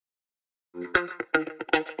Hi,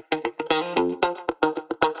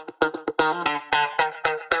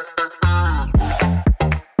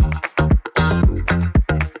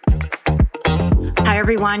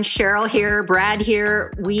 everyone. Cheryl here, Brad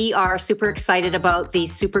here. We are super excited about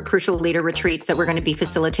these Super Crucial Leader retreats that we're going to be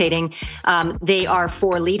facilitating. They are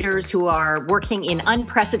for leaders who are working in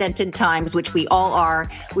unprecedented times, which we all are.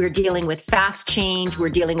 We're dealing with fast change. We're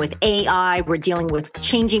dealing with AI. We're dealing with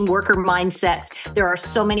changing worker mindsets. There are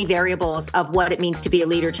so many variables of what it means to be a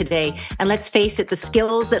leader today. And let's face it, the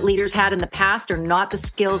skills that leaders had in the past are not the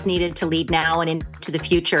skills needed to lead now and into the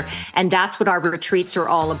future. And that's what our retreats are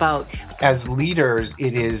all about. As leaders,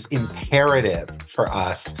 it is imperative for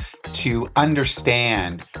us to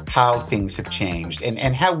understand how things have changed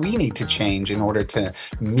and how we need to change in order to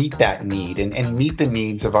meet that need and meet the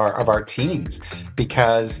needs of our teams.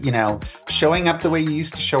 Because, showing up the way you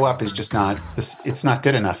used to show up is just it's not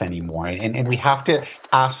good enough anymore. And we have to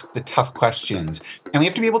ask the tough questions, and we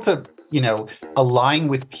have to be able to align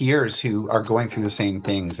with peers who are going through the same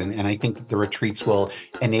things. And I think that the retreats will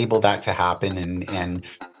enable that to happen. And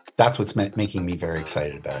that's what's making me very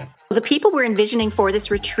excited about it. The people we're envisioning for this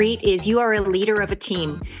retreat is you are a leader of a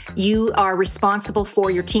team. You are responsible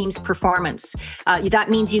for your team's performance. That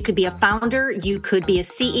means you could be a founder, you could be a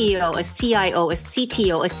CEO, a CIO, a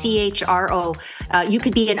CTO, a CHRO. You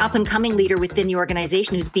could be an up-and-coming leader within the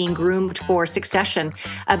organization who's being groomed for succession.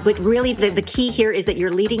 But really, the key here is that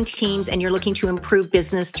you're leading teams and you're looking to improve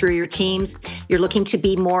business through your teams. You're looking to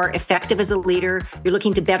be more effective as a leader. You're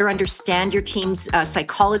looking to better understand your team's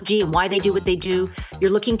psychology and why they do what they do.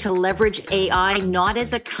 You're looking to leverage AI not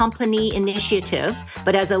as a company initiative,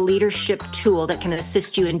 but as a leadership tool that can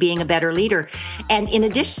assist you in being a better leader. And in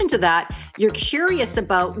addition to that, you're curious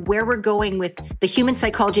about where we're going with the human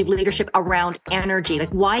psychology of leadership around energy.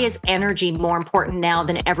 Like, why is energy more important now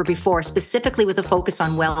than ever before, specifically with a focus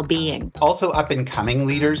on well-being? Also, up-and-coming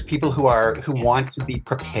leaders, people who want to be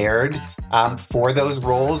prepared for those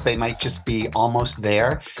roles. They might just be almost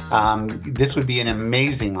there. This would be an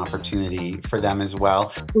amazing opportunity for them as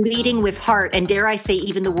well. Leading with heart, and dare I say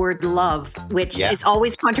even the word love, which is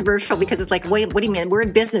always controversial because it's like, wait, what do you mean? We're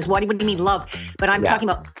in business. What do you mean love? But I'm talking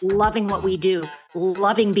about loving what we do,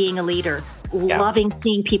 loving being a leader, loving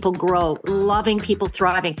seeing people grow, loving people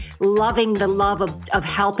thriving, loving the love of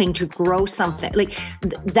helping to grow something. Like,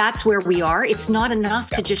 that's where we are. It's not enough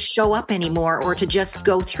to just show up anymore or to just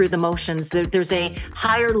go through the motions. There's a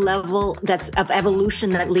higher level that's of evolution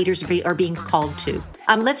that leaders are being called to.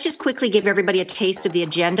 Let's just quickly give everybody a taste of the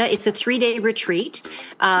agenda. It's a 3-day retreat.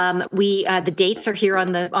 The dates are here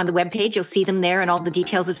on the webpage. You'll see them there and all the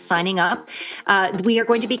details of signing up. We are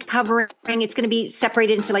going to be covering, it's going to be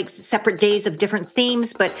separated into like separate days of different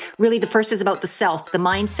themes, but really the first is about the self, the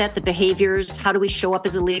mindset, the behaviors. How do we show up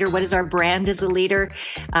as a leader? What is our brand as a leader?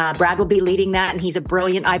 Brad will be leading that, and he's a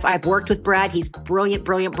brilliant, I've worked with Brad. He's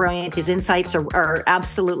brilliant. His insights are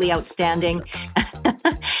absolutely outstanding.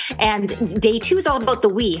 And day 2 is all about the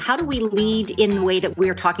we. How do we lead in the way that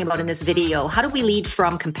we're talking about in this video? How do we lead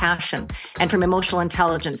from compassion and from emotional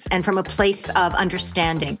intelligence and from a place of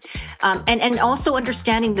understanding? And also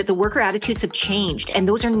understanding that the worker attitudes have changed, and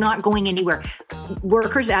those are not going anywhere.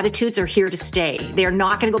 Workers' attitudes are here to stay. They are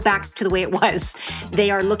not going to go back to the way it was.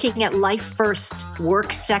 They are looking at life first,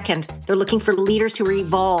 work second. They're looking for leaders who are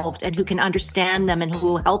evolved and who can understand them and who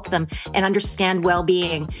will help them and understand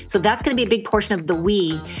well-being. So that's going to be a big portion of the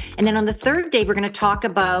we. And then on the 3rd day, we're going to talk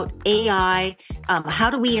about AI. How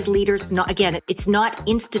do we as leaders, it's not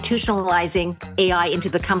institutionalizing AI into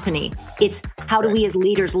the company. It's how do we as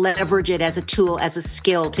leaders leverage it as a tool, as a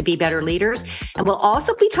skill to be better leaders. And we'll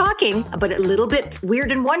also be talking about a little bit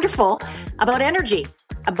weird and wonderful about energy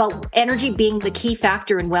being the key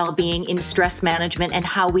factor in well-being, in stress management, and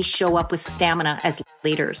how we show up with stamina as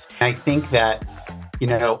leaders. I think that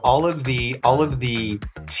all of the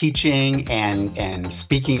teaching and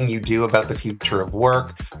speaking you do about the future of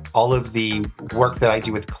work, all of the work that I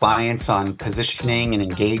do with clients on positioning and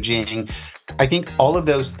engaging, I think all of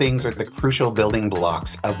those things are the crucial building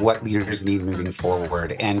blocks of what leaders need moving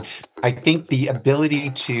forward. And I think the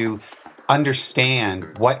ability to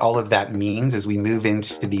understand what all of that means as we move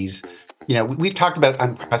into these, we've talked about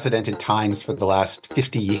unprecedented times for the last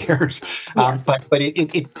 50 years, Yes. but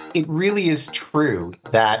it really is true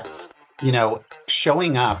that,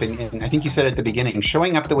 showing up, and I think you said at the beginning,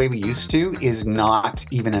 showing up the way we used to is not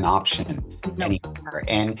even an option anymore.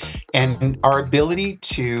 And our ability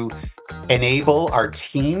to enable our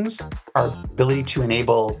teams, our ability to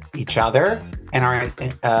enable each other, and our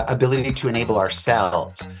ability to enable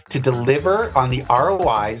ourselves to deliver on the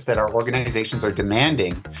ROIs that our organizations are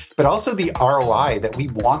demanding, but also the ROI that we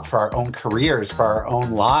want for our own careers, for our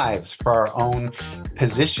own lives, for our own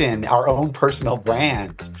position, our own personal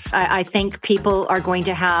brands. I think people are going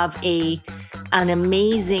to have an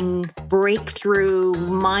amazing breakthrough,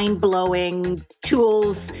 mind-blowing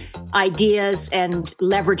tools, ideas, and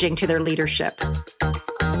leveraging to their leadership.